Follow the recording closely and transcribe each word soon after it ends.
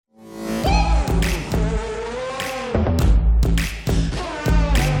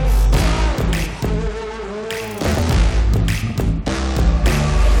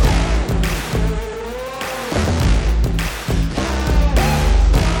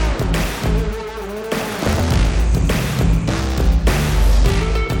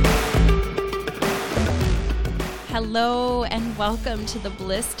Hello and welcome to the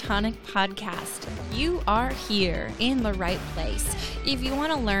Bliss Tonic Podcast. You are here in the right place. If you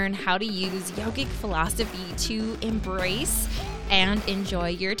want to learn how to use yogic philosophy to embrace and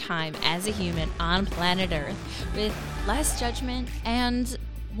enjoy your time as a human on planet Earth with less judgment and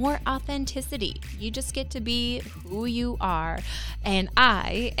more authenticity. You just get to be who you are. And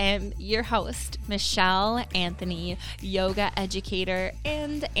I am your host, Michelle Anthony, yoga educator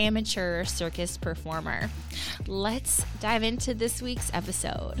and amateur circus performer. Let's dive into this week's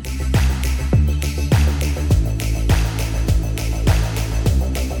episode.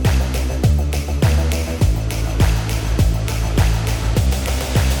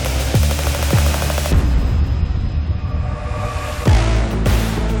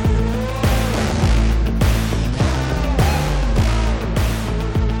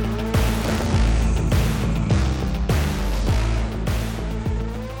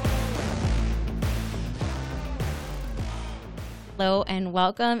 Hello and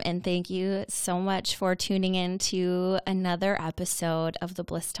welcome, and thank you so much for tuning in to another episode of the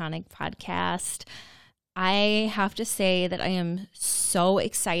Bliss Tonic Podcast. I have to say that I am so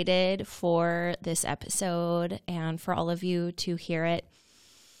excited for this episode and for all of you to hear it.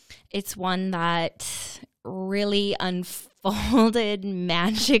 It's one that really unfolded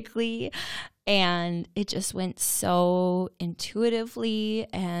magically, and it just went so intuitively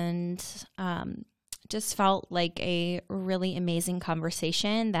and just felt like a really amazing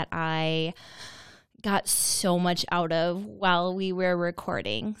conversation that I got so much out of while we were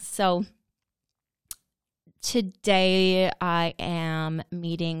recording. So today I am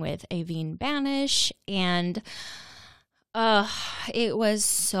meeting with Aveen Banich, and it was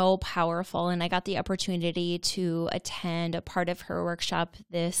so powerful, and I got the opportunity to attend a part of her workshop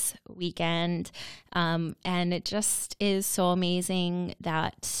this weekend, and it just is so amazing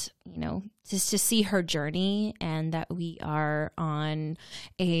that, you know, just to see her journey and that we are on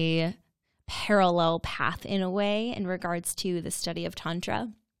a parallel path in a way in regards to the study of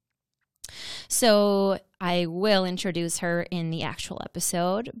Tantra. So I will introduce her in the actual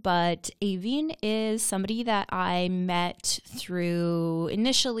episode, but Aveen is somebody that I met through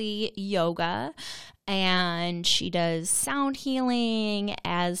initially yoga, and she does sound healing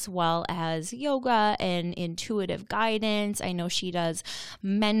as well as yoga and intuitive guidance. I know she does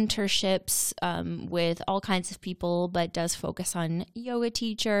mentorships with all kinds of people, but does focus on yoga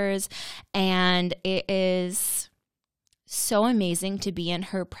teachers, and it is so amazing to be in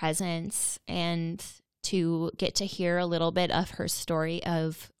her presence and to get to hear a little bit of her story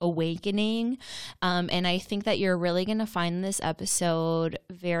of awakening. And I think that you're really going to find this episode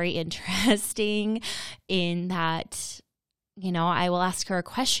very interesting in that, you know, I will ask her a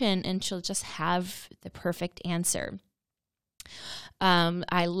question and she'll just have the perfect answer.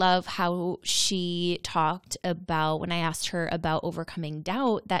 I love how she talked about, when I asked her about overcoming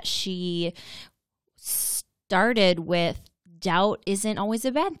doubt, that she started with doubt isn't always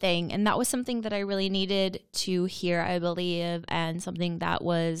a bad thing. And that was something that I really needed to hear, I believe, and something that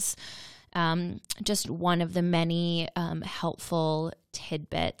was just one of the many helpful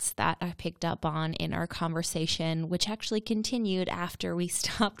tidbits that I picked up on in our conversation, which actually continued after we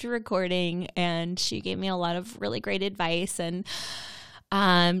stopped recording. And she gave me a lot of really great advice. And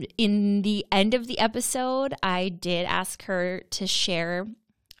in the end of the episode, I did ask her to share.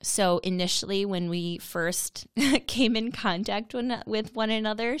 So initially, when we first came in contact with one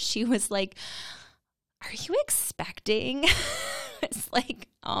another, she was like, "Are you expecting?" It's like,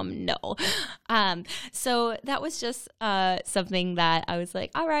 no. So that was just something that I was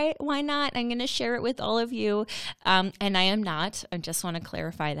like, all right, why not? I'm going to share it with all of you. And I am not. I just want to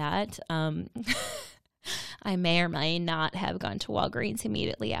clarify that. I may or may not have gone to Walgreens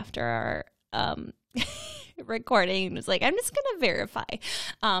immediately after our recording and was like, I'm just going to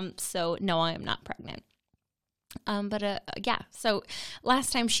verify. So no, I am not pregnant. Yeah, so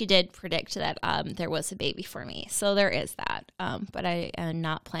last time she did predict that there was a baby for me. So there is that. But I am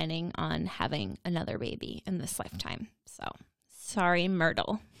not planning on having another baby in this lifetime. So sorry,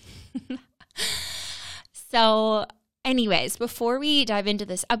 Myrtle. So anyways, before we dive into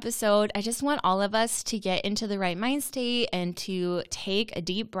this episode, I just want all of us to get into the right mind state and to take a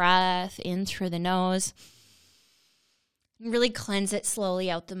deep breath in through the nose. Really cleanse it slowly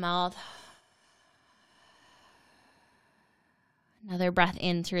out the mouth. Another breath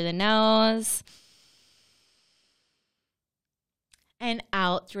in through the nose. And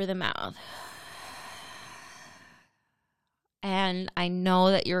out through the mouth. And I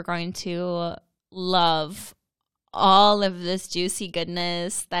know that you're going to love all of this juicy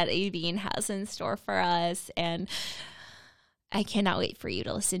goodness that Aveen has in store for us. And I cannot wait for you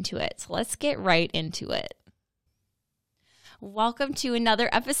to listen to it. So let's get right into it. Welcome to another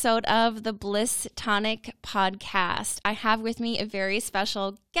episode of the Bliss Tonic podcast. I have with me a very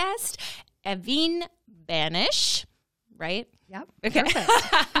special guest, Aveen Banich, right? Yep. Okay.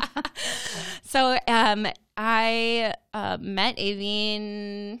 So I met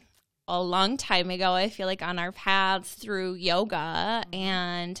Aveen a long time ago, I feel like on our paths through yoga,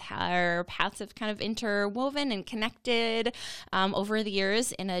 and our paths have kind of interwoven and connected over the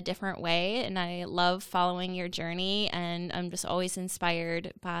years in a different way. And I love following your journey, and I'm just always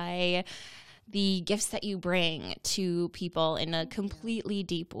inspired by the gifts that you bring to people in a completely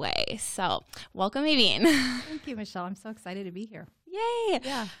deep way. So welcome, Aveen. Thank you, Michelle. I'm so excited to be here. Yay.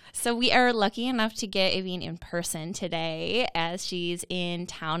 Yeah. So we are lucky enough to get Aveen in person today, as she's in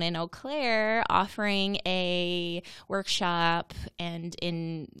town in Eau Claire offering a workshop and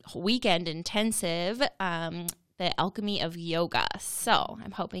in weekend intensive, the Alchemy of Yoga. So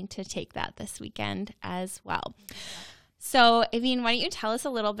I'm hoping to take that this weekend as well. So, Aveen, why don't you tell us a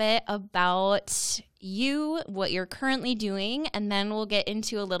little bit about you, what you're currently doing, and then we'll get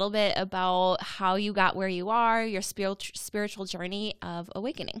into a little bit about how you got where you are, your spiritual journey of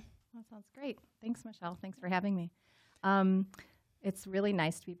awakening. That sounds great. Thanks, Michelle. Thanks for having me. It's really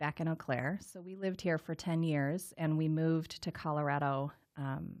nice to be back in Eau Claire. So we lived here for 10 years, and we moved to Colorado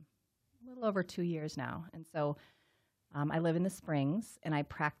a little over 2 years now. And so I live in the Springs, and I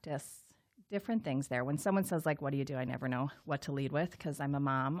practice different things there. When someone says, like, what do you do? I never know what to lead with because I'm a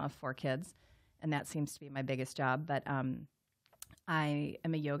mom of 4 kids, and that seems to be my biggest job. But I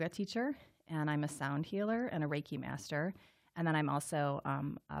am a yoga teacher, and I'm a sound healer and a Reiki master. And then I'm also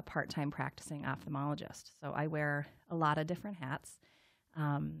a part-time practicing ophthalmologist. So I wear a lot of different hats.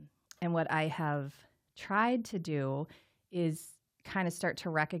 And what I have tried to do is kind of start to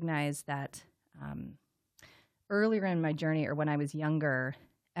recognize that earlier in my journey, or when I was younger,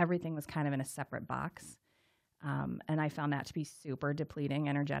 everything was kind of in a separate box. And I found that to be super depleting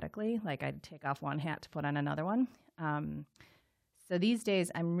energetically. Like I'd take off one hat to put on another one. So these days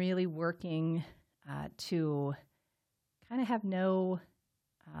I'm really working to kind of have no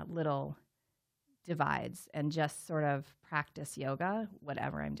little divides and just sort of practice yoga,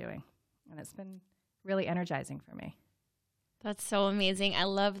 whatever I'm doing. And it's been really energizing for me. That's so amazing. I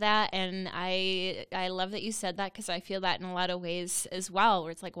love that. And I love that you said that, because I feel that in a lot of ways as well,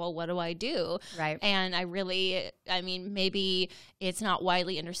 where it's like, well, what do I do? Right. And maybe it's not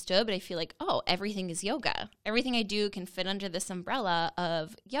widely understood, but I feel like, oh, everything is yoga. Everything I do can fit under this umbrella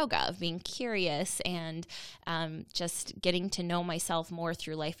of yoga, of being curious and just getting to know myself more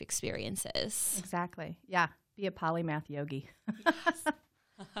through life experiences. Exactly. Yeah. Be a polymath yogi. Yes.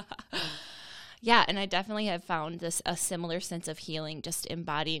 Yeah, and I definitely have found a similar sense of healing, just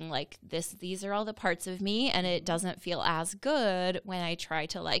embodying like this. These are all the parts of me, and it doesn't feel as good when I try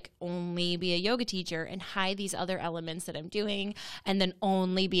to like only be a yoga teacher and hide these other elements that I'm doing, and then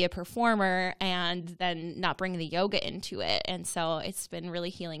only be a performer and then not bring the yoga into it. And so it's been really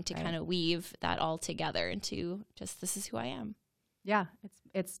healing to kind of weave that all together into just, this is who I am. Yeah,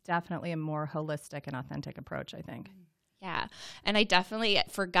 it's definitely a more holistic and authentic approach, I think. Yeah. And I definitely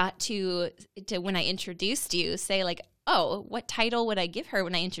forgot to when I introduced you, say like, oh, what title would I give her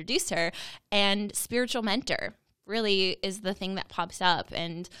when I introduced her? And spiritual mentor really is the thing that pops up.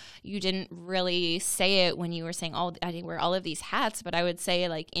 And you didn't really say it when you were saying, oh, I wear all of these hats, but I would say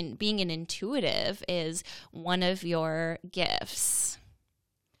like in being an intuitive is one of your gifts.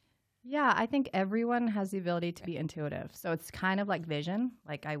 Yeah, I think everyone has the ability to be intuitive. So it's kind of like vision,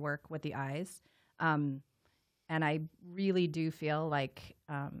 like I work with the eyes. And I really do feel like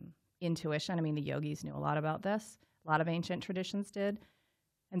intuition. I mean, the yogis knew a lot about this. A lot of ancient traditions did.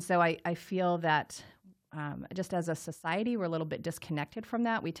 And so I feel that just as a society, we're a little bit disconnected from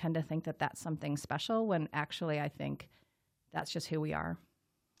that. We tend to think that that's something special when actually I think that's just who we are.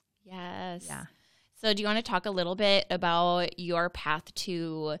 Yes. Yeah. So do you want to talk a little bit about your path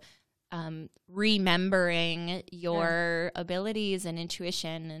to remembering your abilities and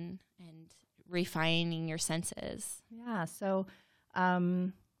intuition and refining your senses? Yeah. So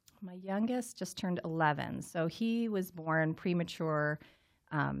my youngest just turned 11. So he was born premature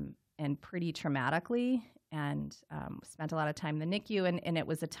and pretty traumatically, and spent a lot of time in the NICU. And it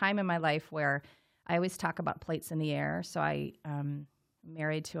was a time in my life where I always talk about plates in the air. So I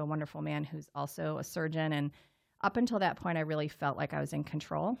married to a wonderful man who's also a surgeon. And up until that point, I really felt like I was in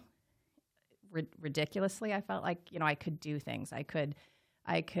control. Ridiculously, I felt like, I could do things. I could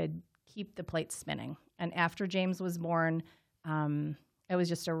keep the plates spinning. And after James was born, it was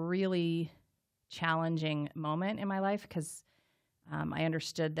just a really challenging moment in my life because I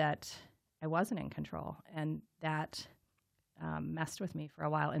understood that I wasn't in control, and that messed with me for a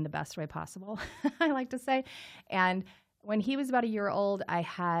while in the best way possible, I like to say. And when he was about a year old, I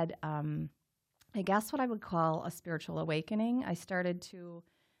had, I guess what I would call a spiritual awakening. I started to,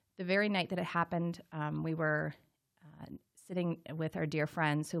 the very night that it happened, we were sitting with our dear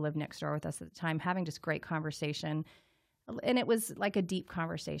friends who lived next door with us at the time, having just great conversation. And it was like a deep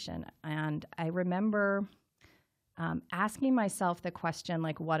conversation. And I remember asking myself the question,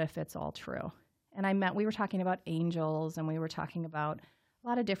 like, what if it's all true? And we were talking about angels, and we were talking about a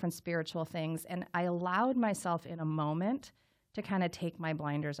lot of different spiritual things. And I allowed myself in a moment to kind of take my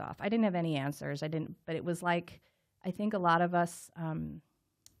blinders off. I didn't have any answers. But it was like, I think a lot of us,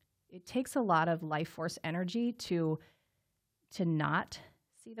 it takes a lot of life force energy to not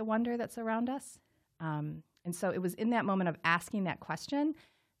see the wonder that's around us. And so it was in that moment of asking that question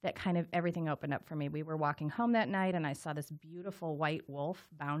that kind of everything opened up for me. We were walking home that night, and I saw this beautiful white wolf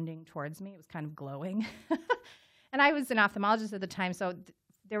bounding towards me. It was kind of glowing. And I was an ophthalmologist at the time, so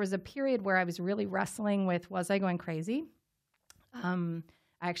there was a period where I was really wrestling with, was I going crazy? I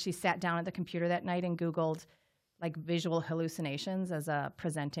actually sat down at the computer that night and Googled like visual hallucinations as a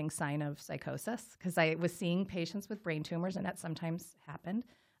presenting sign of psychosis, because I was seeing patients with brain tumors, and that sometimes happened.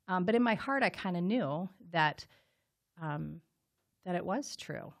 But in my heart, I kind of knew that that it was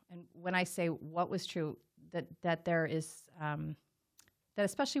true. And when I say what was true, that there is, that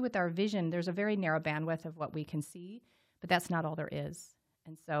especially with our vision, there's a very narrow bandwidth of what we can see, but that's not all there is.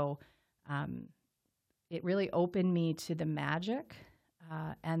 And so it really opened me to the magic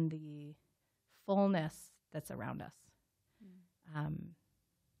and the fullness that's around us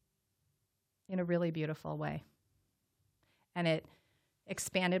in a really beautiful way. And it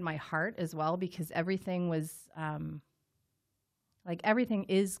expanded my heart as well, because everything was everything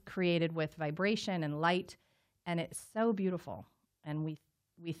is created with vibration and light, and it's so beautiful. And we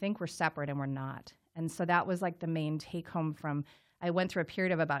think we're separate, and we're not. And so that was like the main take home from, I went through a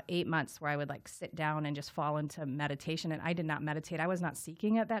period of about 8 months where I would like sit down and just fall into meditation. And I did not meditate. I was not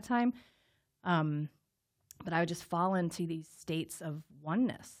seeking at that time. But I would just fall into these states of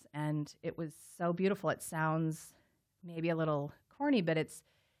oneness. And it was so beautiful. It sounds maybe a little corny, but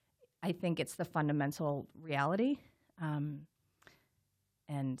I think it's the fundamental reality.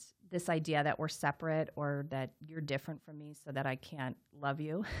 And this idea that we're separate, or that you're different from me so that I can't love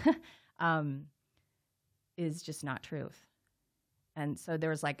you, is just not truth. And so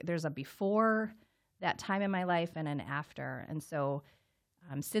there's a before that time in my life and an after. And so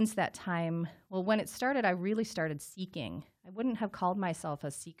since that time, well, when it started, I really started seeking. I wouldn't have called myself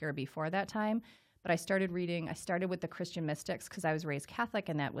a seeker before that time, but I started reading. I started with the Christian mystics because I was raised Catholic,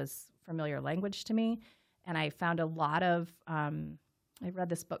 and that was familiar language to me. And I found a lot of, I read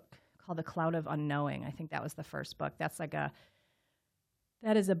this book called The Cloud of Unknowing. I think that was the first book. That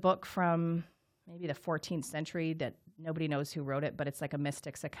is a book from maybe the 14th century that nobody knows who wrote it, but it's like a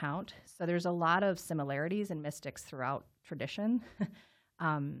mystic's account. So there's a lot of similarities in mystics throughout tradition.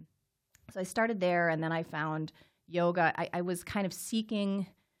 So I started there, and then I found yoga. I was kind of seeking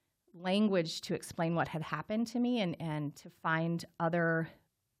language to explain what had happened to me, and to find other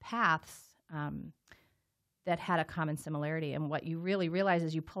paths that had a common similarity. And what you really realize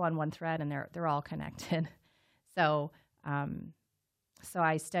is you pull on one thread, and they're all connected. So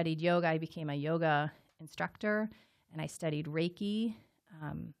I studied yoga. I became a yoga instructor, and I studied Reiki,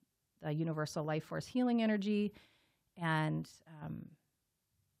 the universal life force healing energy, and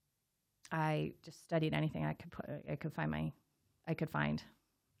I just studied anything I could find.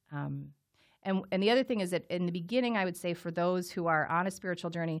 And the other thing is that in the beginning, I would say for those who are on a spiritual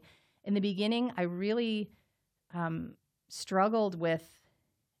journey, in the beginning, I really struggled with,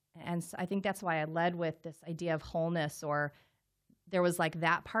 and I think that's why I led with this idea of wholeness, or there was like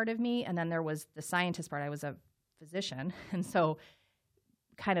that part of me, and then there was the scientist part. I was a physician, and so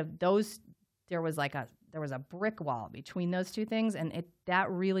kind of there was a brick wall between those two things, and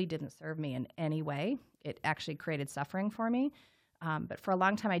that really didn't serve me in any way. It actually created suffering for me. But for a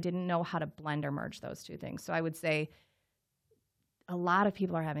long time, I didn't know how to blend or merge those two things. So I would say a lot of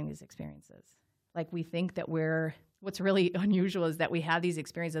people are having these experiences. Like, we think that what's really unusual is that we have these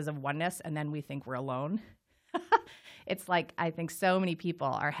experiences of oneness, and then we think we're alone. It's like, I think so many people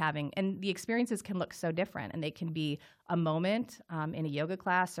are having, and the experiences can look so different, and they can be a moment in a yoga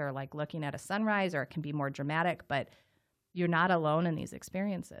class, or like looking at a sunrise, or it can be more dramatic, but you're not alone in these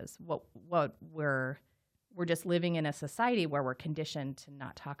experiences. What we're just living in a society where we're conditioned to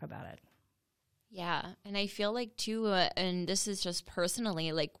not talk about it. Yeah. And I feel like too, and this is just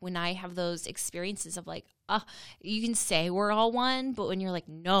personally, like when I have those experiences of like, you can say we're all one, but when you're like,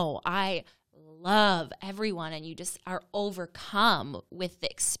 no, I love everyone, and you just are overcome with the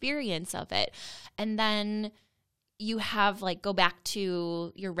experience of it. And then you have like go back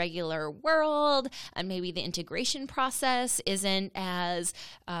to your regular world, and maybe the integration process isn't as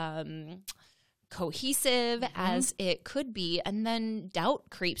cohesive as it could be, and then doubt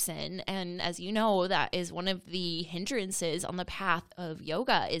creeps in. And as you know, that is one of the hindrances on the path of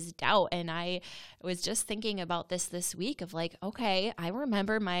yoga, is doubt. And I was just thinking about this week of like, okay, I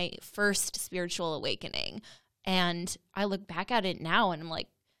remember my first spiritual awakening, and I look back at it now and I'm like,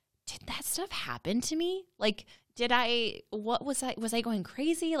 did that stuff happen to me? Like, was I going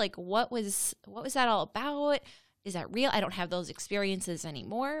crazy? Like, what was that all about? Is that real? I don't have those experiences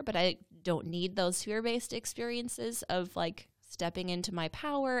anymore, but I don't need those fear-based experiences of like stepping into my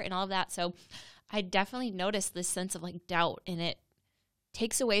power and all of that. So I definitely noticed this sense of like doubt, and it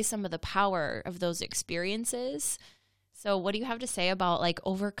takes away some of the power of those experiences. So what do you have to say about like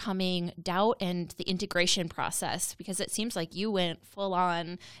overcoming doubt and the integration process? Because it seems like you went full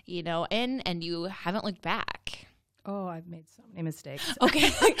on, in, and you haven't looked back. Oh, I've made so many mistakes.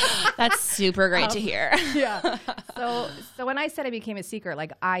 Okay. That's super great to hear. Yeah. So when I said I became a seeker,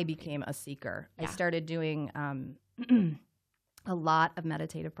 like I became a seeker. Yeah. I started doing a lot of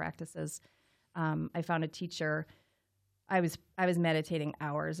meditative practices. I found a teacher. I was meditating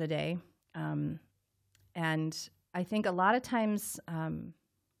hours a day. And I think a lot of times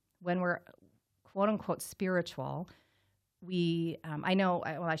when we're quote unquote spiritual,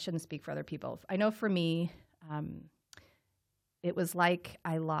 I shouldn't speak for other people. I know for me, it was like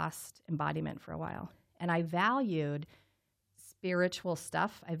I lost embodiment for a while, and I valued spiritual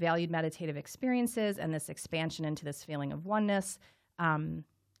stuff. I valued meditative experiences and this expansion into this feeling of oneness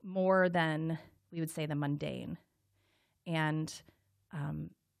more than we would say the mundane. And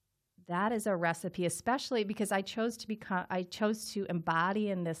that is a recipe, especially because I chose to embody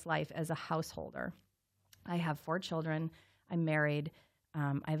in this life as a householder. I have 4 children. I'm married.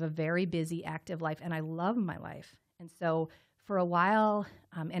 I have a very busy, active life, and I love my life. And so for a while,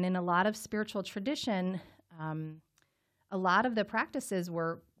 and in a lot of spiritual tradition, a lot of the practices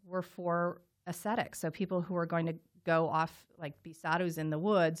were for ascetics, so people who are going to go off, like be sadhus in the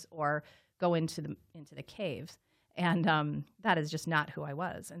woods or go into the caves. And that is just not who I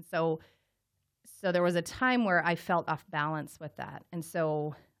was. And so there was a time where I felt off balance with that. And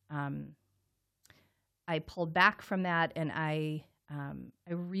so I pulled back from that, and I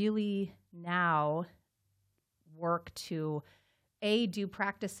really now work to do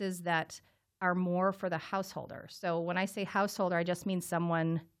practices that are more for the householder. So when I say householder, I just mean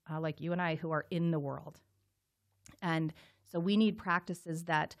someone like you and I who are in the world. And so we need practices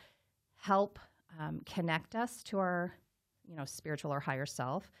that help connect us to our, spiritual or higher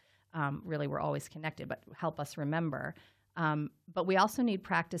self. Really, we're always connected, but help us remember. But we also need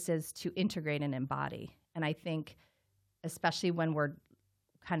practices to integrate and embody. And I think, especially when we're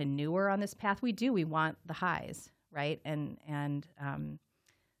kind of newer on this path, we want the highs, right? And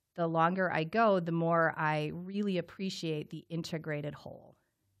the longer I go, the more I really appreciate the integrated whole.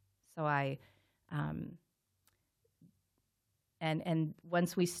 So and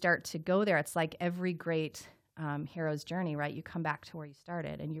once we start to go there, it's like every great hero's journey, right? You come back to where you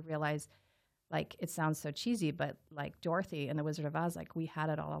started, and you realize, like, it sounds so cheesy, but like Dorothy and the Wizard of Oz, like we had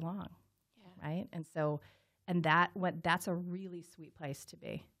it all along, right? And so, that's a really sweet place to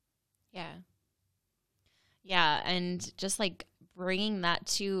be. Yeah, and just like bringing that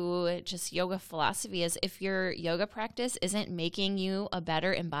to just yoga philosophy is, if your yoga practice isn't making you a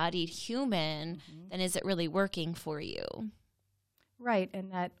better embodied human, then is it really working for you? Right,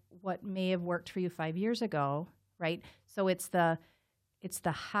 and that what may have worked for you 5 years ago, right? So it's the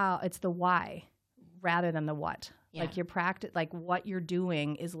why rather than the what. Yeah. Like your practice, like what you're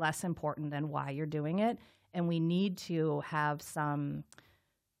doing is less important than why you're doing it, and we need to have some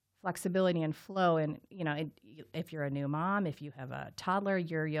flexibility and flow. And if you're a new mom, if you have a toddler,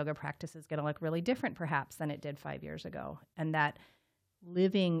 your yoga practice is going to look really different perhaps than it did 5 years ago, and that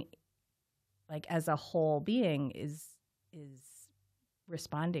living like as a whole being is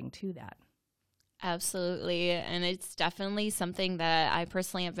responding to that. Absolutely. And it's definitely something that I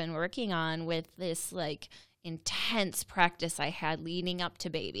personally have been working on with this like intense practice I had leading up to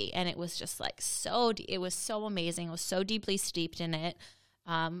baby. And it was just like it was so amazing. I was so deeply steeped in it.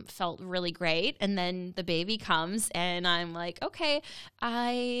 Felt really great. And then the baby comes and I'm like, okay,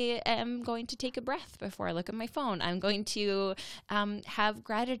 I am going to take a breath before I look at my phone. I'm going to have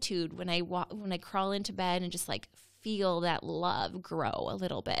gratitude when I crawl into bed and just like feel that love grow a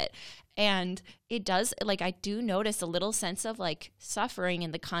little bit. And it does, like, I do notice a little sense of like suffering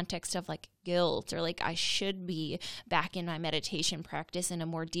in the context of like guilt, or like I should be back in my meditation practice in a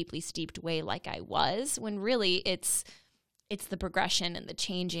more deeply steeped way like I was, when really it's the progression and the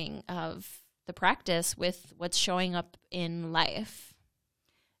changing of the practice with what's showing up in life.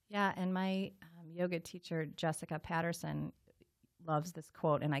 Yeah, and my yoga teacher, Jessica Patterson, loves this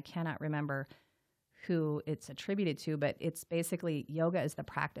quote, and I cannot remember who it's attributed to, but it's basically yoga is the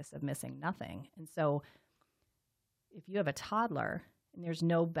practice of missing nothing. And so if you have a toddler, and there's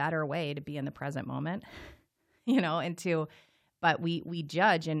no better way to be in the present moment, but we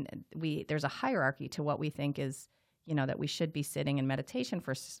judge, and there's a hierarchy to what we think is, that we should be sitting in meditation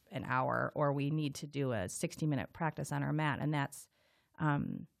for an hour, or we need to do a 60-minute practice on our mat. And that's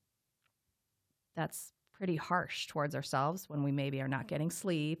pretty harsh towards ourselves when we maybe are not getting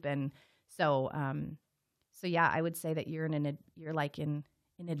sleep. And so yeah, I would say that you're like in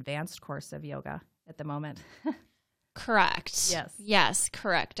an advanced course of yoga at the moment. Correct. Yes. Yes,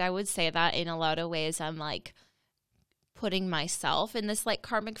 correct. I would say that in a lot of ways I'm like putting myself in this like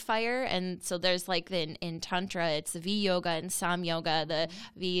karmic fire. And so there's like in Tantra, it's V yoga and Sam yoga, the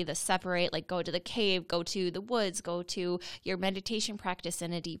V, the separate, like go to the cave, go to the woods, go to your meditation practice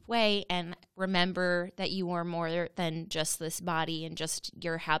in a deep way, and remember that you are more than just this body and just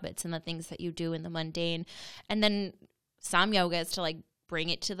your habits and the things that you do in the mundane. And then Sam yoga is to like bring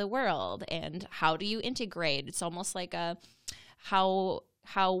it to the world. And how do you integrate? It's almost like how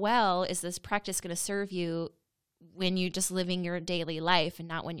well is this practice going to serve you when you're just living your daily life and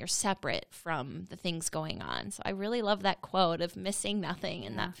not when you're separate from the things going on. So I really love that quote of missing nothing,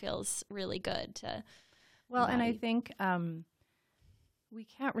 and that feels really good to embody. And I think we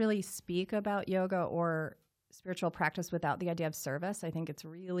can't really speak about yoga or spiritual practice without the idea of service. I think it's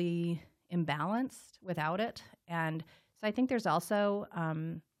really imbalanced without it. And so I think there's also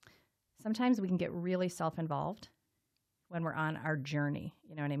sometimes we can get really self-involved when we're on our journey.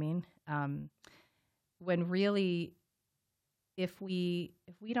 You know what I mean? When really, if we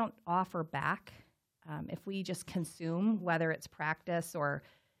don't offer back, if we just consume, whether it's practice or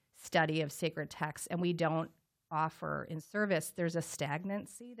study of sacred texts, and we don't offer in service, there's a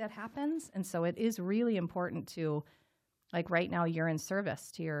stagnancy that happens. And so it is really important to, like right now, you're in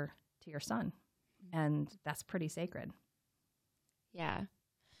service to your son, and that's pretty sacred. Yeah,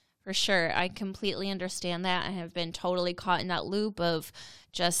 for sure. I completely understand that. I have been totally caught in that loop of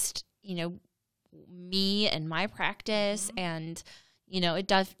just, me and my practice, and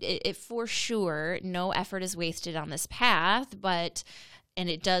it for sure, no effort is wasted on this path, and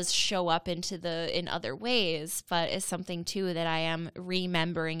it does show up in other ways, but it's something too that I am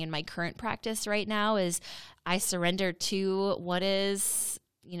remembering in my current practice right now is I surrender to what is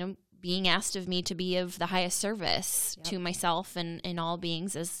being asked of me to be of the highest service to myself and all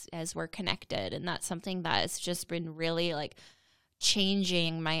beings as we're connected. And that's something that has just been really like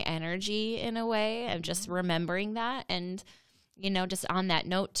changing my energy in a way. I'm just remembering that. And, just on that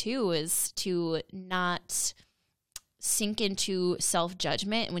note too, is to not sink into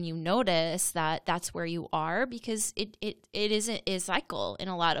self-judgment when you notice that that's where you are, because it isn't a cycle in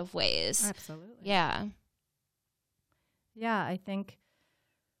a lot of ways. Absolutely. Yeah. Yeah, I think,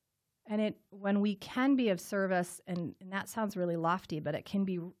 and when we can be of service, and that sounds really lofty, but it can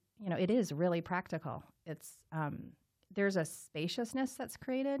be, it is really practical. It's, there's a spaciousness that's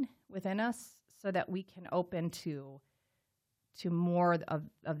created within us so that we can open to more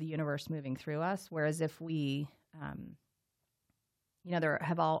of the universe moving through us. Whereas if we, there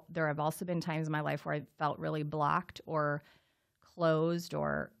have also been times in my life where I felt really blocked or closed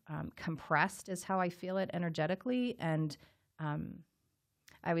or compressed is how I feel it energetically. And I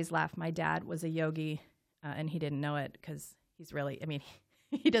always laugh. My dad was a yogi, and he didn't know it because he's really,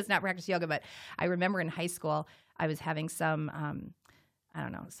 he does not practice yoga, but I remember in high school, I was having some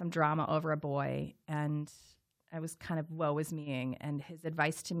drama over a boy, and I was kind of woe is meing. And his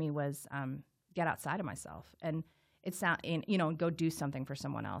advice to me was, get outside of myself and go do something for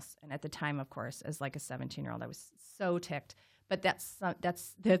someone else. And at the time, of course, as like a 17-year-old, I was so ticked. But that's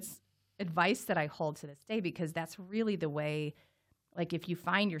advice that I hold to this day, because that's really the way. Like if you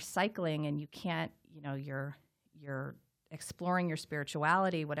find you're cycling and you can't, you're exploring your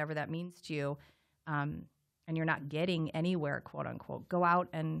spirituality, whatever that means to you, and you're not getting anywhere, quote unquote, go out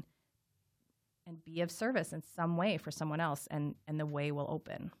and be of service in some way for someone else, and the way will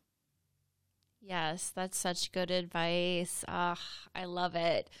open. Yes, that's such good advice. I love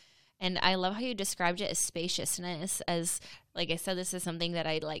it. And I love how you described it as spaciousness. As, like I said, this is something that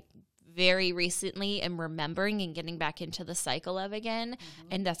I very recently am remembering and getting back into the cycle of again. Mm-hmm.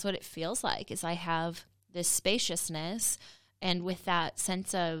 And that's what it feels like, is I have this spaciousness, and with that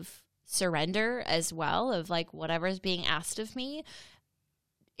sense of surrender as well, of like whatever is being asked of me,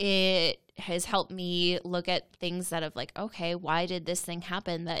 it has helped me look at things that have like, okay, why did this thing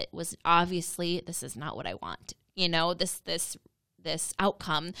happen that was obviously, this is not what I want. This this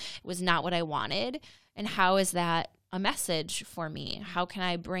outcome. It was not what I wanted. And how is that a message for me? How can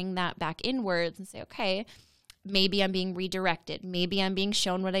I bring that back inwards and say, okay, maybe I'm being redirected. Maybe I'm being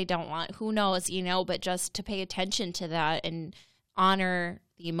shown what I don't want. Who knows, but just to pay attention to that and honor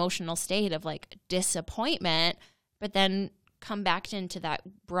the emotional state of like disappointment, but then come back into that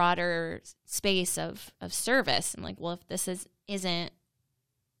broader space of service. And like, well, if this isn't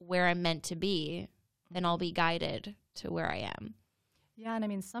where I'm meant to be, then I'll be guided to where I am. Yeah. And I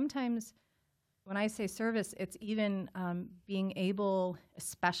mean, sometimes when I say service, it's even being able,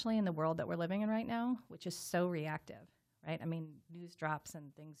 especially in the world that we're living in right now, which is so reactive, right? I mean, news drops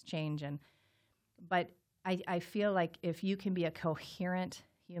and things change. But I feel like if you can be a coherent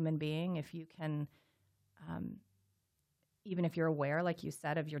human being, if you can, even if you're aware, like you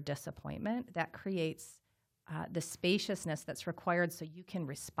said, of your disappointment, that creates the spaciousness that's required so you can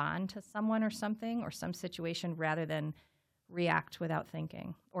respond to someone or something or some situation rather than react without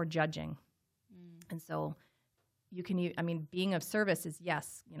thinking or judging. And so you can, being of service is,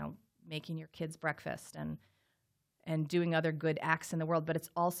 yes, making your kids breakfast and doing other good acts in the world, but it's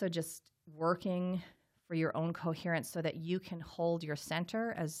also just working for your own coherence so that you can hold your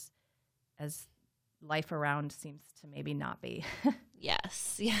center as life around seems to maybe not be.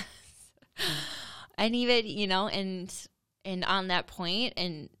 Yes. And even, and on that point,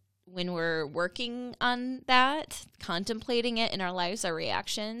 and when we're working on that, contemplating it in our lives, our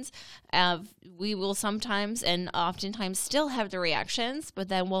reactions, we will sometimes and oftentimes still have the reactions, but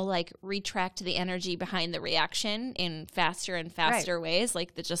then we'll like retract the energy behind the reaction in faster and faster ways.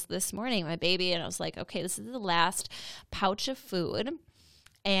 Like just this morning, my baby, and I was like, okay, this is the last pouch of food.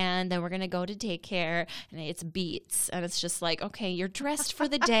 And then we're going to go to daycare, and it's beets. And it's just like, okay, you're dressed for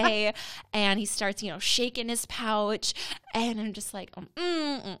the day. And he starts, shaking his pouch. And I'm just like,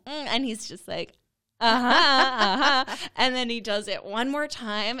 and he's just like, And then he does it one more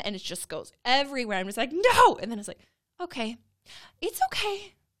time, and it just goes everywhere. I'm just like, no. And then it's like, okay, it's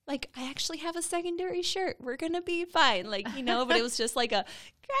okay. Like, I actually have a secondary shirt. We're going to be fine. Like, but it was just like God,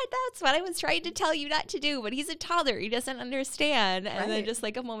 that's what I was trying to tell you not to do. But he's a toddler. He doesn't understand. And then just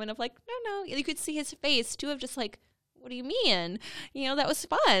like a moment of like, no. You could see his face too of just like, what do you mean? That was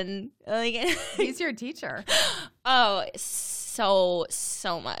fun. Like, he's your teacher. Oh, so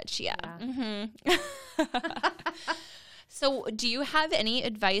much. Yeah. Mm-hmm. So do you have any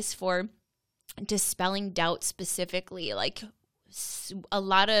advice for dispelling doubt specifically? Like, a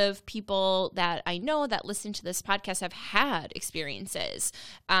lot of people that I know that listen to this podcast have had experiences,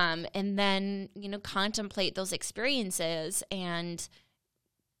 and then, contemplate those experiences and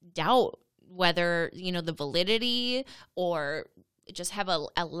doubt whether, the validity or just have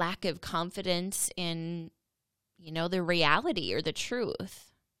a lack of confidence in, the reality or the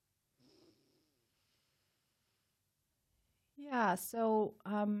truth. Yeah. So,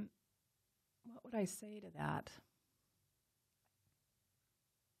 what would I say to that?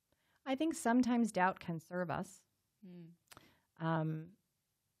 I think sometimes doubt can serve us.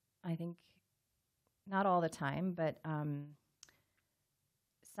 I think not all the time, but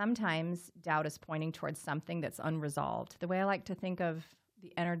sometimes doubt is pointing towards something that's unresolved. The way I like to think of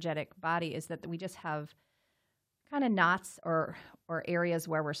the energetic body is that we just have kind of knots or areas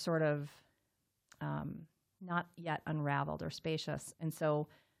where we're sort of not yet unraveled or spacious. And so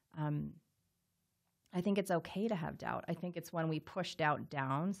I think it's okay to have doubt. I think it's when we push doubt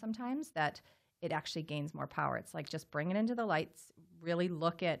down sometimes that it actually gains more power. It's like just bring it into the lights, really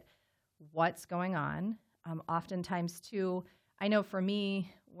look at what's going on. Oftentimes too, I know for me,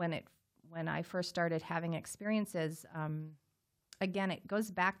 when I first started having experiences, again, it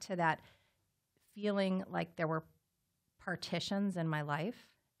goes back to that feeling like there were partitions in my life.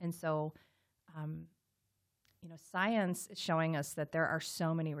 And so, science is showing us that there are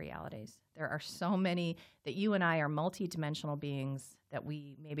so many realities. There are so many that you and I are multidimensional beings, that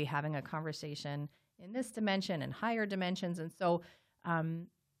we may be having a conversation in this dimension and higher dimensions. And so,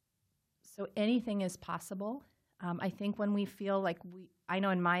 so anything is possible. I think when we feel like I know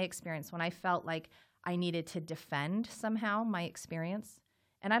in my experience, when I felt like I needed to defend somehow my experience,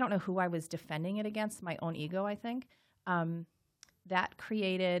 and I don't know who I was defending it against, my own ego, I think, that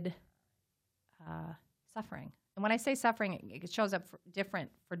created suffering. And when I say suffering, it shows up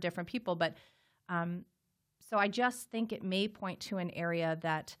for different people. But so I just think it may point to an area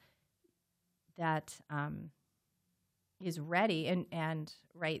that is ready. And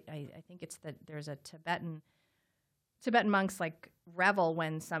right, I think it's that there's a Tibetan monks like revel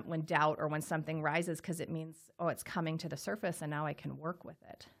when doubt or when something rises, because it means, it's coming to the surface and now I can work with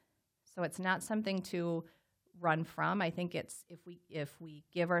it. So it's not something to run from. I think it's if we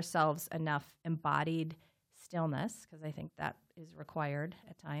give ourselves enough embodied stillness, because I think that is required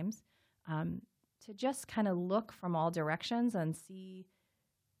at times, to just kind of look from all directions and see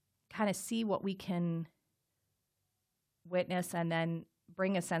what we can witness, and then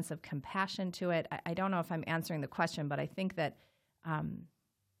bring a sense of compassion to it. I don't know if I'm answering the question, but I think that I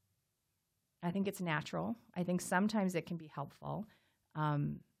think it's natural. I think sometimes it can be helpful.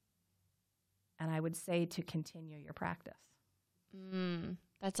 And I would say to continue your practice.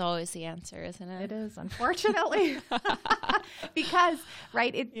 That's always the answer, isn't it? It is, unfortunately. Because,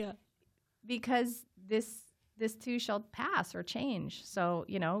 right, because this too shall pass or change. So,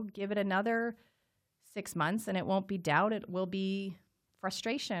 give it another 6 months and it won't be doubt, it will be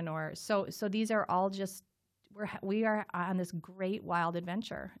frustration, or so these are all just, we are on this great wild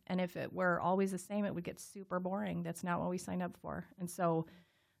adventure. And if it were always the same, it would get super boring. That's not what we signed up for. And so,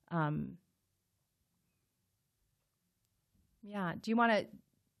 do you want to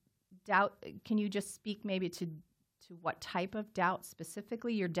doubt? Can you just speak maybe to what type of doubt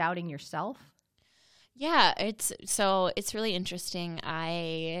specifically you're doubting yourself? Yeah, it's really interesting.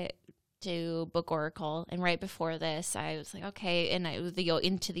 I do Book Oracle, and right before this, I was like, okay, and I was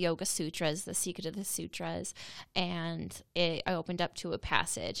into the Yoga Sutras, the Secret of the Sutras, and I opened up to a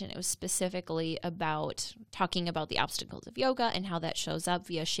passage, and it was specifically about talking about the obstacles of yoga and how that shows up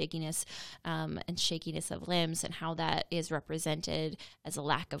via shakiness and shakiness of limbs, and how that is represented as a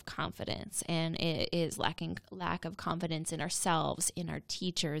lack of confidence, and it is lack of confidence in ourselves, in our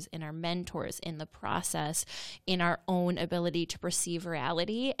teachers, in our mentors, in the process, in our own ability to perceive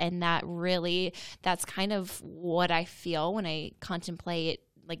reality, and that's kind of what I feel when I contemplate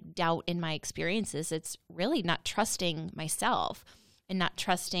like doubt in my experiences. It's really not trusting myself and not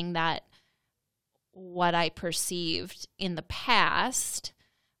trusting that what I perceived in the past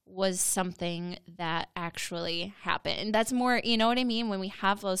was something that actually happened. That's more, you know what I mean? When we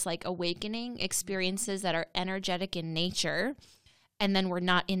have those like awakening experiences that are energetic in nature, and then we're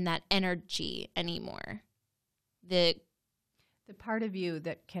not in that energy anymore. The part of you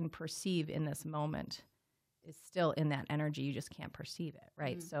that can perceive in this moment is still in that energy. You just can't perceive it,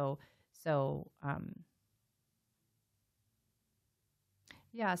 right? Mm-hmm. So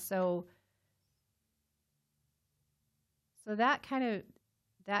that kind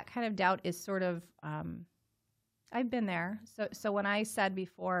of doubt is sort of, I've been there. So when I said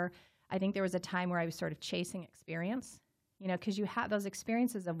before, I think there was a time where I was sort of chasing experience, because you have those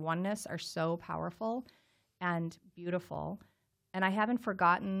experiences of oneness are so powerful and beautiful. And I haven't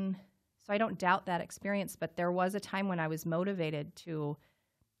forgotten, so I don't doubt that experience, but there was a time when I was motivated to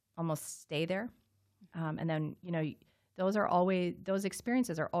almost stay there. And then, those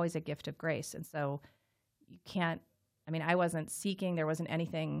experiences are always a gift of grace. And so you can't, I wasn't seeking, there wasn't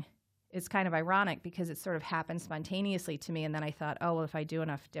anything. It's kind of ironic because it sort of happened spontaneously to me. And then I thought, oh, well, if I do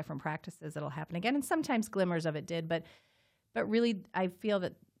enough different practices, it'll happen again. And sometimes glimmers of it did, but really I feel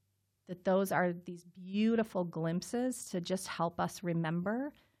that those are these beautiful glimpses to just help us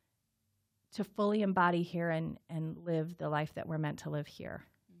remember to fully embody here and live the life that we're meant to live here.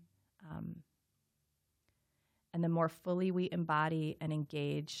 And the more fully we embody and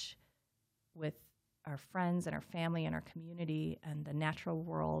engage with our friends and our family and our community and the natural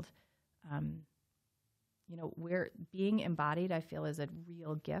world, we're being embodied, I feel, is a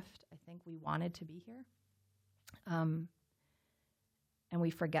real gift. I think we wanted to be here. And we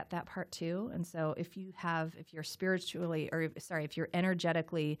forget that part too. And so if you're if you're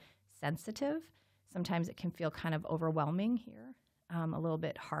energetically sensitive, sometimes it can feel kind of overwhelming here, a little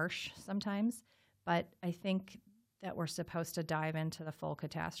bit harsh sometimes. But I think that we're supposed to dive into the full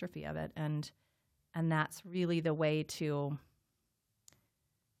catastrophe of it. And that's really the way to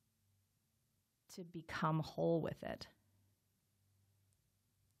become whole with it.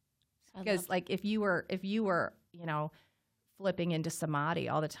 Because like if you were, flipping into samadhi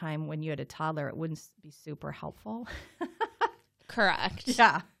all the time when you had a toddler, it wouldn't be super helpful. Correct.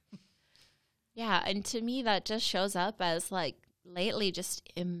 Yeah. Yeah. And to me, that just shows up as like lately just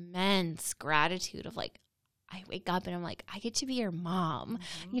immense gratitude of like, I wake up and I'm like, I get to be your mom,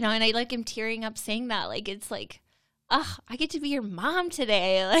 and I like am tearing up saying that. Like, it's like, I get to be your mom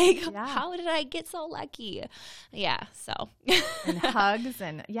today. Like, How did I get so lucky? Yeah. So. And hugs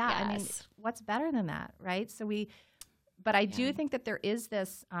and yes. What's better than that? Right. But I do think that there is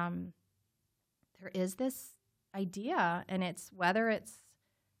this idea, and it's whether it's,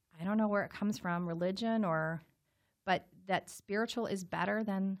 I don't know where it comes from, religion but that spiritual is better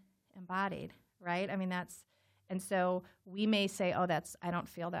than embodied, right? And so we may say, I don't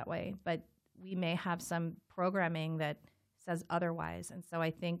feel that way, but we may have some programming that says otherwise. And so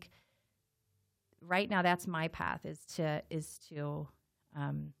I think right now that's my path is to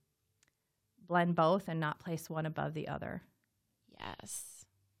blend both and not place one above the other. Yes.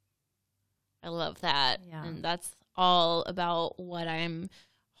 I love that. Yeah. And that's all about what I'm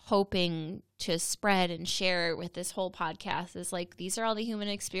hoping to spread and share with this whole podcast is like, these are all the human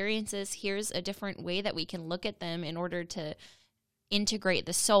experiences. Here's a different way that we can look at them in order to integrate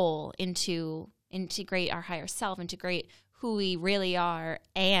the soul integrate our higher self, integrate who we really are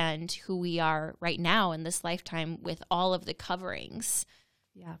and who we are right now in this lifetime with all of the coverings.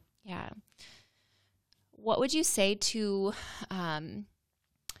 Yeah. Yeah. What would you say to,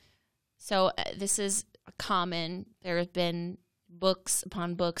 this is common. There have been books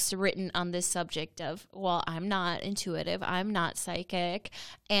upon books written on this subject of, well, I'm not intuitive, I'm not psychic,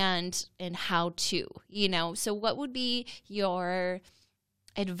 and how to, so what would be your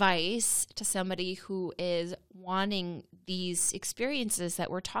advice to somebody who is wanting these experiences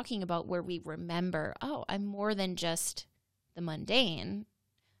that we're talking about where we remember, oh, I'm more than just the mundane,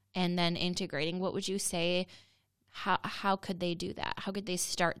 and then integrating? What would you say, how could they do that? How could they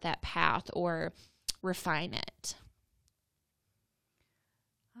start that path or refine it?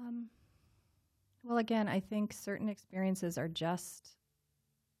 Well, again, I think certain experiences are just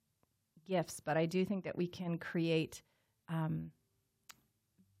gifts, but I do think that we can create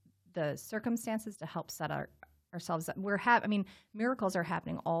the circumstances to help set ourselves up. Miracles are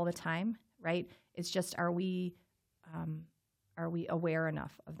happening all the time, right? It's just, are we aware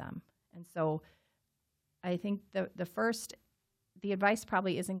enough of them? And so I think the advice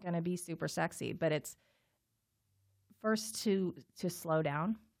probably isn't going to be super sexy, but it's first to slow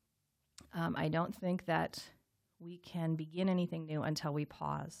down. I don't think that we can begin anything new until we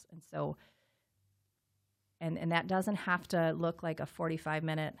pause. And so, and that doesn't have to look like a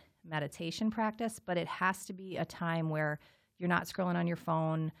 45-minute meditation practice, but it has to be a time where you're not scrolling on your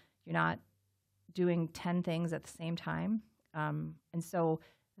phone, you're not doing 10 things at the same time. And so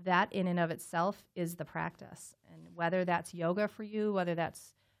that in and of itself is the practice. And whether that's yoga for you, whether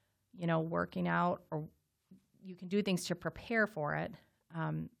that's, working out, or you can do things to prepare for it.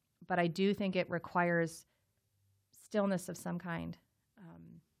 But I do think it requires stillness of some kind.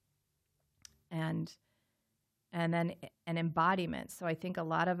 And then an embodiment. So I think a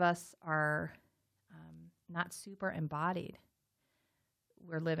lot of us are not super embodied.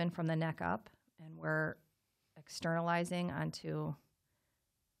 We're living from the neck up, and we're externalizing onto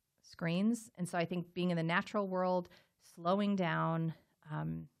screens. And so I think being in the natural world, slowing down,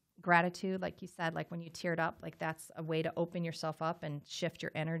 gratitude, like you said, like when you teared up, like that's a way to open yourself up and shift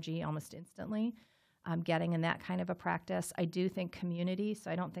your energy almost instantly. Getting in that kind of a practice. I do think community,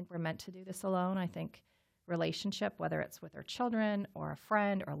 so I don't think we're meant to do this alone. I think relationship, whether it's with our children or a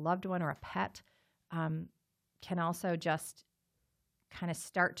friend or a loved one or a pet, can also just kind of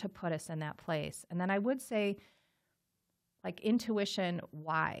start to put us in that place. And then I would say, like intuition,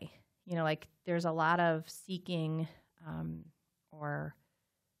 why? Like there's a lot of seeking or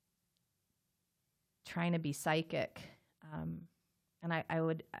trying to be psychic. And I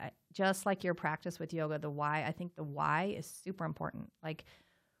would, just like your practice with yoga, the why, I think the why is super important. Like,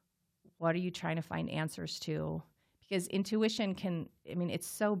 what are you trying to find answers to? Because intuition it's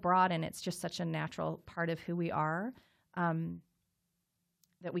so broad and it's just such a natural part of who we are,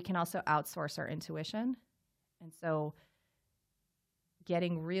 that we can also outsource our intuition. And so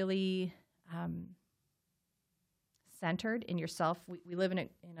getting really centered in yourself. We live in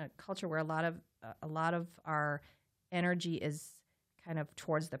a culture where a lot of our energy is kind of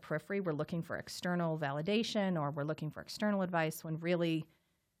towards the periphery. We're looking for external validation, or we're looking for external advice, when really,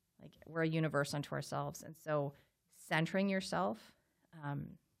 like, we're a universe unto ourselves. And so centering yourself,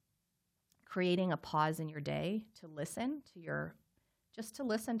 creating a pause in your day to listen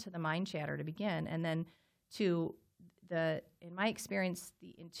to the mind chatter to begin. And then in my experience,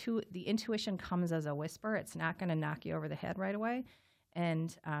 the intuition comes as a whisper. It's not going to knock you over the head right away.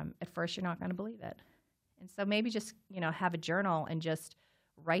 And at first you're not going to believe it. And so maybe just, have a journal and just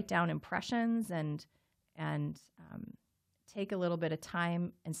write down impressions and take a little bit of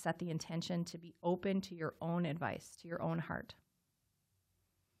time and set the intention to be open to your own advice, to your own heart.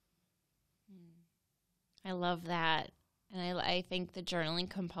 I love that. And I think the journaling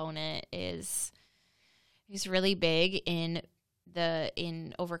component is really big in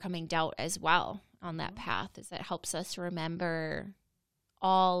overcoming doubt as well on that path, is that helps us remember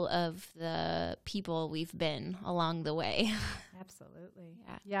all of the people we've been along the way. Absolutely.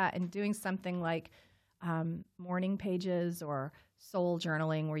 Yeah. And doing something like morning pages or soul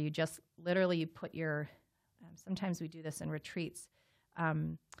journaling, where you just literally put your, sometimes we do this in retreats.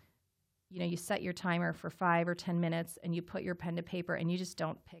 You set your timer for 5 or 10 minutes and you put your pen to paper and you just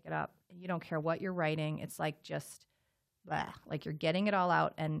don't pick it up. You don't care what you're writing. It's like just blah, like you're getting it all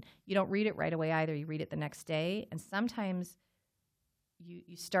out, and you don't read it right away either. You read it the next day, and sometimes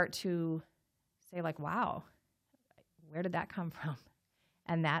you start to say like, wow, where did that come from?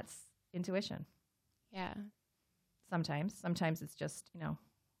 And that's intuition. Yeah. Sometimes it's just,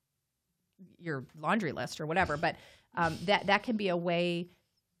 your laundry list or whatever. But that can be a way,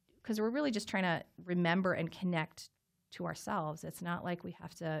 because we're really just trying to remember and connect to ourselves. It's not like we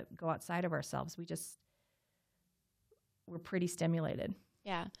have to go outside of ourselves. We're pretty stimulated.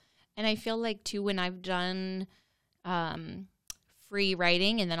 Yeah. And I feel like too, when I've done free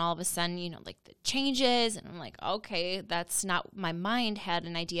writing, and then all of a sudden, like the changes, and I'm like, okay, that's not, my mind had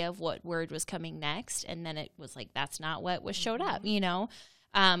an idea of what word was coming next, and then it was like, that's not what was showed up,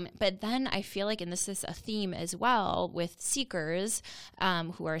 but then I feel like, and this is a theme as well with seekers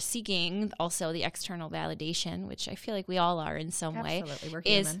who are seeking also the external validation, which I feel like we all are in some way. Absolutely, we're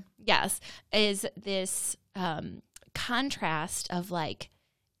human. Is this contrast of like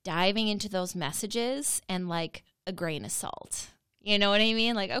diving into those messages and like a grain of salt. You know what I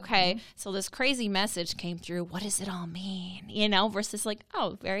mean? Like, okay, so this crazy message came through. What does it all mean? Versus like,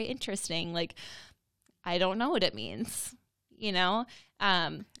 oh, very interesting. Like, I don't know what it means. Does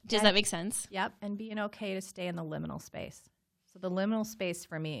that make sense? Yep. And being okay to stay in the liminal space. So the liminal space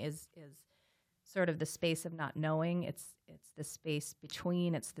for me is sort of the space of not knowing. It's the space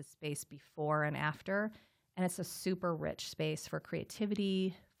between. It's the space before and after. And it's a super rich space for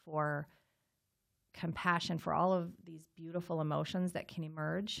creativity, for compassion, for all of these beautiful emotions that can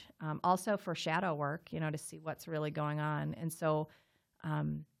emerge. Also for shadow work, to see what's really going on. And so,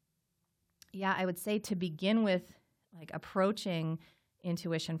 I would say to begin with, like approaching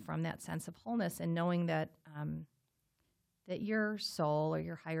intuition from that sense of wholeness and knowing that that your soul or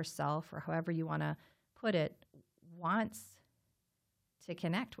your higher self, or however you want to put it, wants to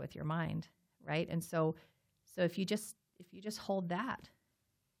connect with your mind, right? And so if you just hold that,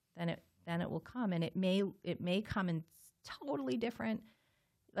 then it will come, and it may come in totally different.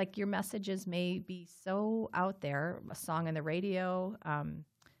 Like your messages may be so out there, a song on the radio,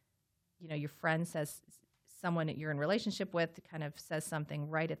 your friend says, someone that you're in relationship with kind of says something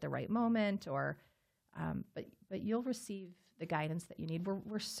right at the right moment, or but you'll receive the guidance that you need.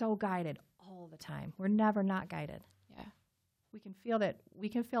 We're so guided all the time. We're never not guided. Yeah, we can feel that. We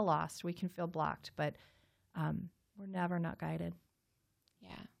can feel lost. We can feel blocked, but we're never not guided.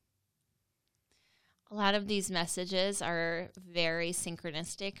 Yeah. A lot of these messages are very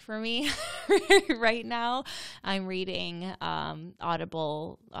synchronistic for me right now. I'm reading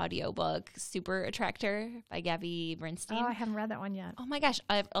Audible audiobook Super Attractor by Gabby Bernstein. Oh, I haven't read that one yet. Oh my gosh.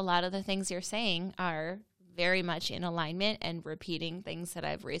 A lot of the things you're saying are very much in alignment and repeating things that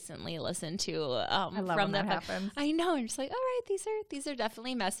I've recently listened to. I love when that happens. I know. I'm just like, all right, these are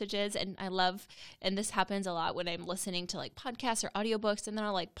definitely messages. And I love, and this happens a lot when I'm listening to like podcasts or audiobooks, and then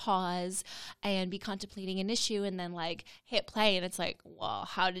I'll like pause and be contemplating an issue and then like hit play. And it's like, well,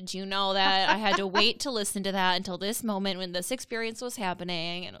 how did you know that? I had to wait to listen to that until this moment when this experience was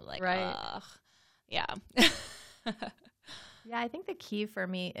happening. And I was like, right. Ugh. Yeah. Yeah, I think the key for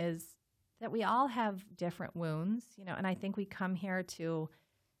me is that we all have different wounds, and I think we come here to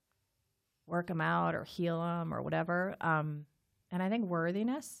work them out or heal them or whatever. And I think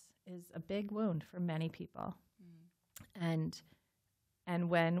worthiness is a big wound for many people. And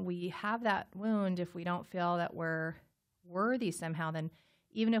when we have that wound, if we don't feel that we're worthy somehow, then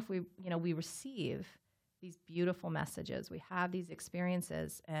even if we receive these beautiful messages, we have these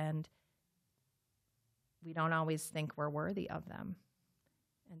experiences, and we don't always think we're worthy of them.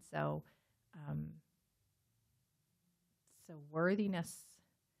 And so worthiness,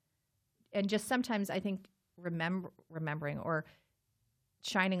 and just sometimes I think remembering or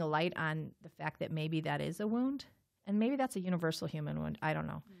shining a light on the fact that maybe that is a wound, and maybe that's a universal human wound. I don't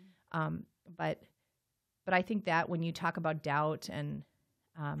know. But I think that when you talk about doubt and,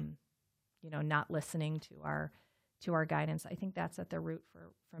 not listening to our guidance, I think that's at the root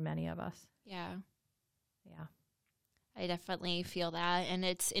for many of us. Yeah. Yeah. I definitely feel that. And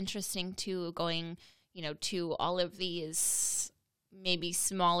it's interesting too, going, to all of these maybe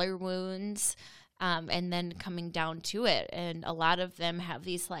smaller wounds, and then coming down to it. And a lot of them have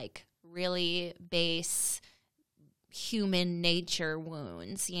these like really base human nature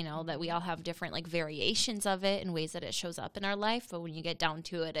wounds, that we all have different like variations of it and ways that it shows up in our life. But when you get down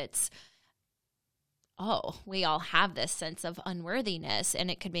to it, it's, we all have this sense of unworthiness, and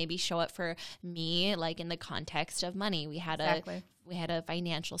it could maybe show up for me, like in the context of money. We had a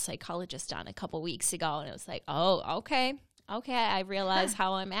financial psychologist on a couple weeks ago, and it was like, okay, I realize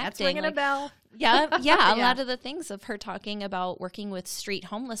how I'm acting. That's ringing a bell. Yeah. Yeah. A lot of the things of her talking about working with street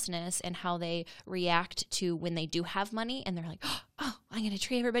homelessness and how they react to when they do have money and they're like, oh, I'm going to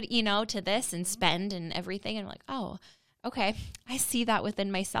treat everybody, to this and spend and everything. And I'm like, oh, okay. I see that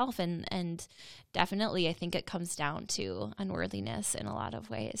within myself. And definitely I think it comes down to unworthiness in a lot of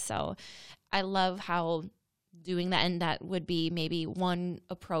ways. So I love how doing that, and that would be maybe one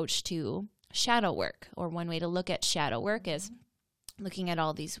approach to shadow work, or one way to look at shadow work is looking at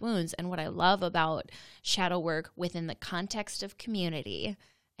all these wounds. And what I love about shadow work within the context of community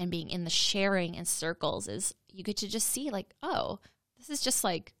and being in the sharing and circles is you get to just see like, oh, this is just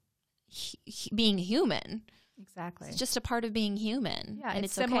like being human. Exactly. It's just a part of being human. Yeah, and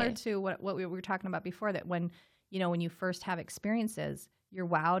it's similar okay. to what we were talking about before, that when you first have experiences, you're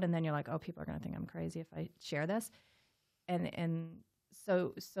wowed, and then you're like, oh, people are going to think I'm crazy if I share this. And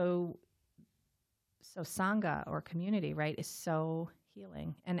so Sangha or community, right, is so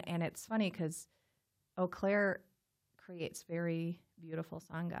healing. And it's funny because Eau Claire creates very beautiful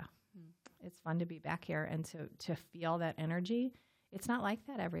Sangha. It's fun to be back here and to feel that energy. It's not like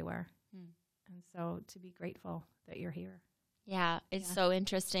that everywhere. And so to be grateful that you're here. Yeah, it's so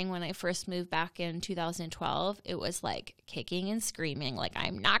interesting. When I first moved back in 2012, it was like kicking and screaming, like,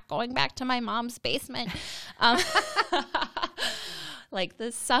 I'm not going back to my mom's basement. Like,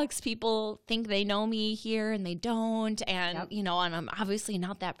 this sucks. People think they know me here and they don't. And, and I'm obviously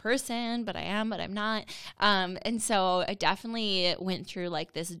not that person, but I am, but I'm not. And so I definitely went through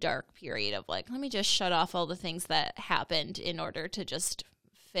like this dark period of like, let me just shut off all the things that happened in order to just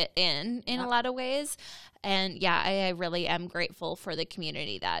fit in a lot of ways. And I really am grateful for the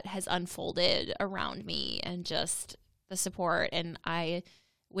community that has unfolded around me and just the support. And I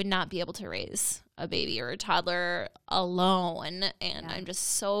would not be able to raise a baby or a toddler alone. And I'm just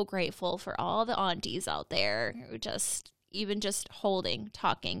so grateful for all the aunties out there who just holding,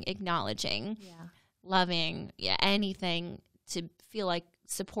 talking, acknowledging, loving, anything to feel like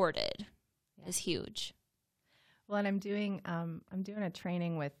supported is huge. Well, and I'm doing a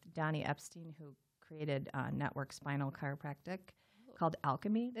training with Donnie Epstein, who created Network Spinal Chiropractic called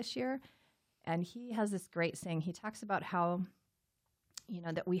Alchemy this year. And he has this great saying. He talks about how,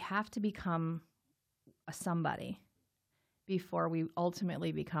 that we have to become a somebody before we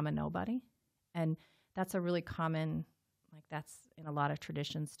ultimately become a nobody. And that's a really common, like that's in a lot of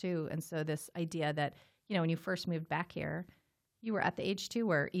traditions too. And so this idea that, when you first moved back here, you were at the age too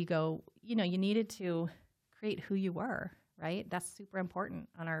where ego, you needed to create who you were, right? That's super important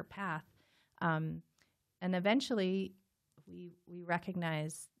on our path. And eventually we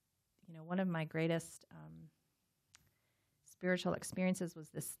recognize, one of my greatest spiritual experiences was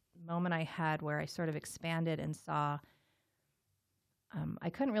this moment I had where I sort of expanded and saw, I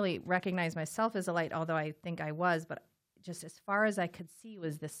couldn't really recognize myself as a light, although I think I was, but just as far as I could see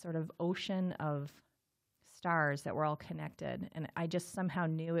was this sort of ocean of stars that were all connected. And I just somehow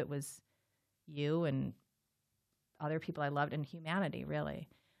knew it was you and other people I loved and humanity, really.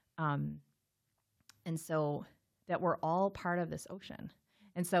 And so that we're all part of this ocean.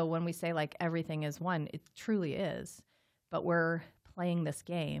 And so when we say like everything is one, it truly is. But we're playing this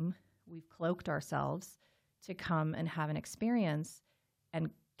game. We've cloaked ourselves to come and have an experience and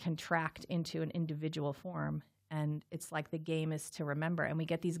contract into an individual form. And it's like the game is to remember. And we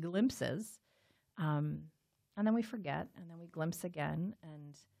get these glimpses, and then we forget, and then we glimpse again.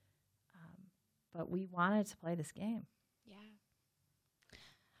 And but we wanted to play this game. Yeah.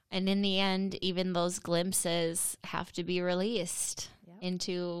 And in the end, even those glimpses have to be released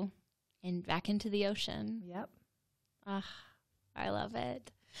back into the ocean. Yep. I love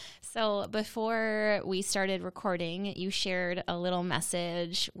it. So before we started recording, you shared a little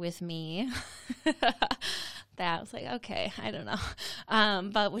message with me that I was like, okay, I don't know.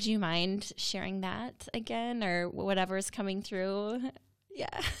 But would you mind sharing that again, or whatever is coming through?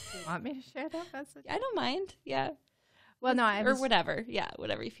 Yeah. Do you want me to share that message? I don't mind. Yeah. Well, no, or whatever. Yeah,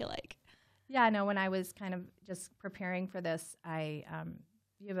 whatever you feel like. Yeah, no, when I was kind of just preparing for this,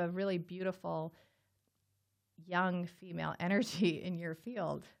 you have a really beautiful young female energy in your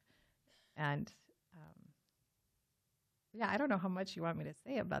field. And I don't know how much you want me to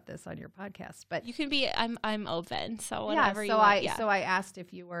say about this on your podcast, but you can be, I'm open. So whatever you want. So I asked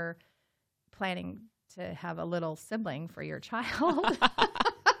if you were planning to have a little sibling for your child.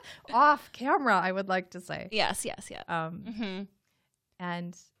 Off camera, I would like to say. Yes.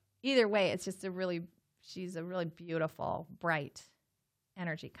 And either way, it's just she's a really beautiful, bright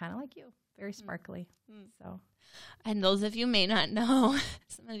energy, kind of like you, very sparkly. So, and those of you may not know,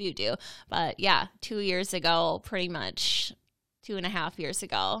 some of you do, but 2 years ago, pretty much 2.5 years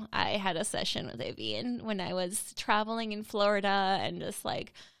ago, I had a session with Aveen when I was traveling in Florida and just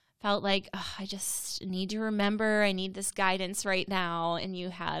like felt like, I just need to remember, I need this guidance right now. And you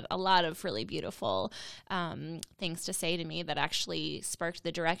had a lot of really beautiful things to say to me that actually sparked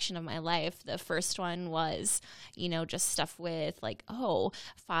the direction of my life. The first one was, just stuff with like,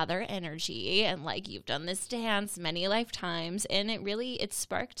 father energy, and like, you've done this dance many lifetimes. And it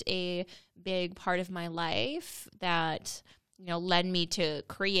sparked a big part of my life that, led me to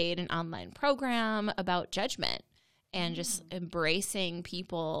create an online program about judgment. And just embracing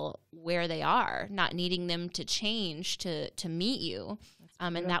people where they are, not needing them to change to meet you.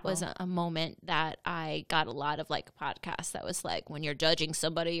 And that was a moment that I got a lot of like podcasts that was like, when you're judging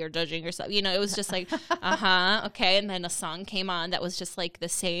somebody, you're judging yourself. It was just like, okay. And then a song came on that was just like the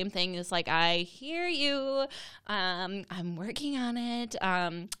same thing. It's like, I hear you. I'm working on it.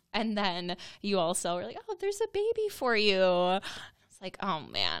 And then you also were like, there's a baby for you. Like, oh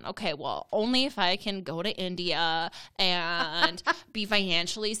man, okay, well, only if I can go to India and be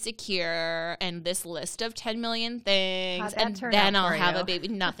financially secure and this list of 10 million things, and then I'll have a baby.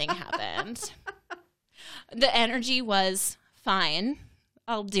 Nothing happened. The energy was fine.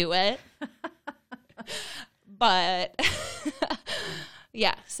 I'll do it. But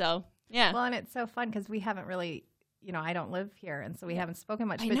yeah, so yeah. Well, and it's so fun because we haven't really, I don't live here, and so we haven't spoken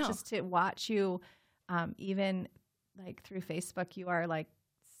much, but just to watch you even like through Facebook, you are like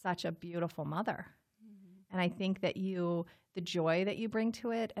such a beautiful mother. Mm-hmm. And I think that the joy that you bring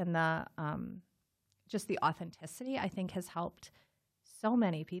to it and the just the authenticity, I think has helped so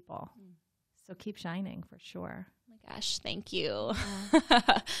many people. So keep shining for sure. Oh my gosh, thank you.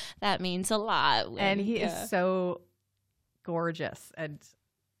 That means a lot. And he is so gorgeous and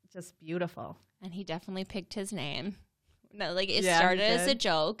just beautiful. And he definitely picked his name. No, like it started as a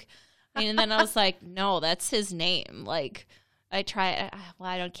joke. And then I was like, no, that's his name. Like, I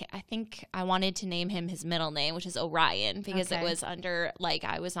think I wanted to name him his middle name, which is Orion, because it was under, like,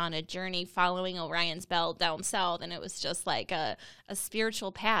 I was on a journey following Orion's belt down south, and it was just like a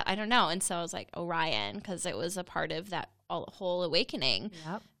spiritual path. I don't know. And so I was like, Orion, because it was a part of that whole awakening.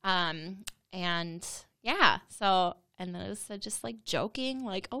 Yep. And yeah, so... And then it was just like joking,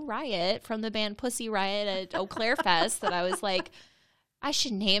 like, Riot from the band Pussy Riot at Eau Claire Fest, that I was like, I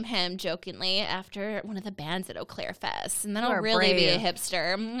should name him jokingly after one of the bands at Eau Claire Fest. And then I'll really be a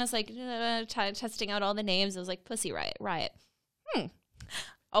hipster. I was like testing out all the names. It was like Pussy Riot.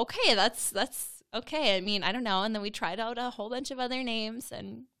 Okay, that's okay. I mean, I don't know. And then we tried out a whole bunch of other names,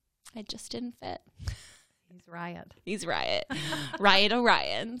 and it just didn't fit. He's Riot. Riot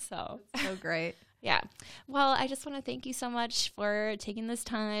Orion. So great. Yeah. Well, I just want to thank you so much for taking this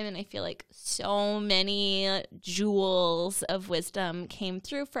time. And I feel like so many jewels of wisdom came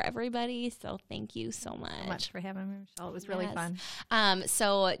through for everybody. So thank you so much. So much for having me, Michelle. It was really fun.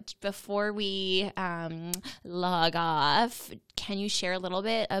 So before we log off, can you share a little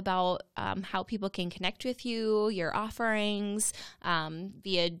bit about how people can connect with you, your offerings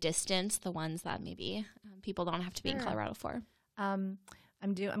via distance, the ones that maybe people don't have to be in Colorado for?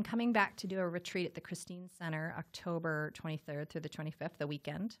 I'm coming back to do a retreat at the Christine Center October 23rd through the 25th, the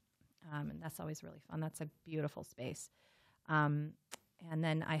weekend. And that's always really fun. That's a beautiful space. And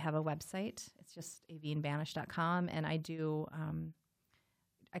then I have a website. It's just aveenbanich.com. And I do,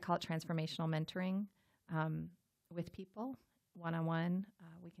 I call it transformational mentoring with people, one-on-one.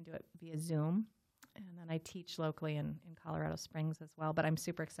 We can do it via Zoom. And then I teach locally in Colorado Springs as well. But I'm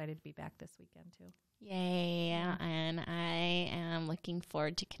super excited to be back this weekend, too. Yay, and I am looking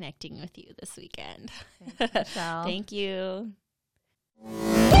forward to connecting with you this weekend. Thanks, Michelle. Thank you.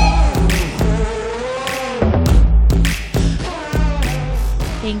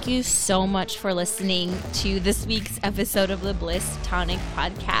 Thank you so much for listening to this week's episode of the Bliss Tonic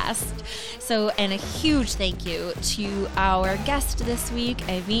Podcast. And a huge thank you to our guest this week,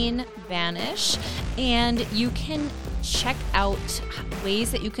 Aveen Banich. And you can check out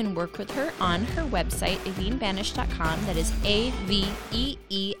ways that you can work with her on her website, aveenbanich.com. That is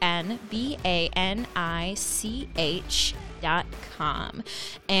AVEENBANICH.com.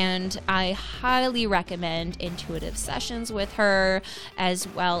 And I highly recommend intuitive sessions with her, as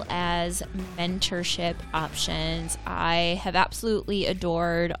well as mentorship options. I have absolutely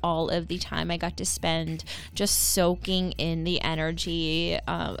adored all of the time I got to spend just soaking in the energy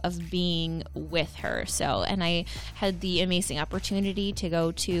of being with her. And I had the amazing opportunity to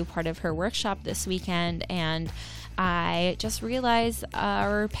go to part of her workshop this weekend, and I just realized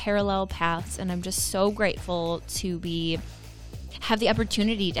our parallel paths, and I'm just so grateful to have the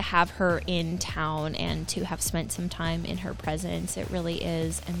opportunity to have her in town and to have spent some time in her presence. It really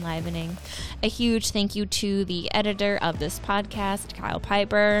is enlivening. A huge thank you to the editor of this podcast, Kyle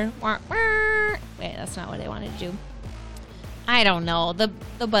Piper. Wait, that's not what I wanted to do. I don't know, the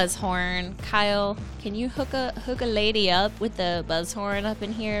buzz horn. Kyle, can you hook a lady up with the buzz horn up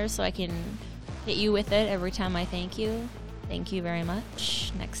in here so I can hit you with it every time I thank you? Thank you very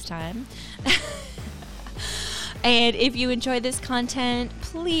much. Next time. And if you enjoy this content,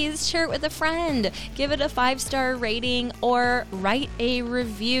 please share it with a friend. Give it a 5-star rating or write a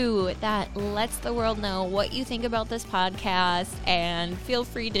review that lets the world know what you think about this podcast. And feel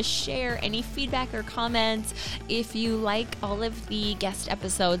free to share any feedback or comments if you like all of the guest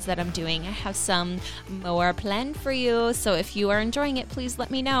episodes that I'm doing. I have some more planned for you. So if you are enjoying it, please let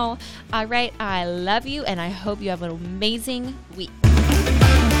me know. All right, I love you and I hope you have an amazing week.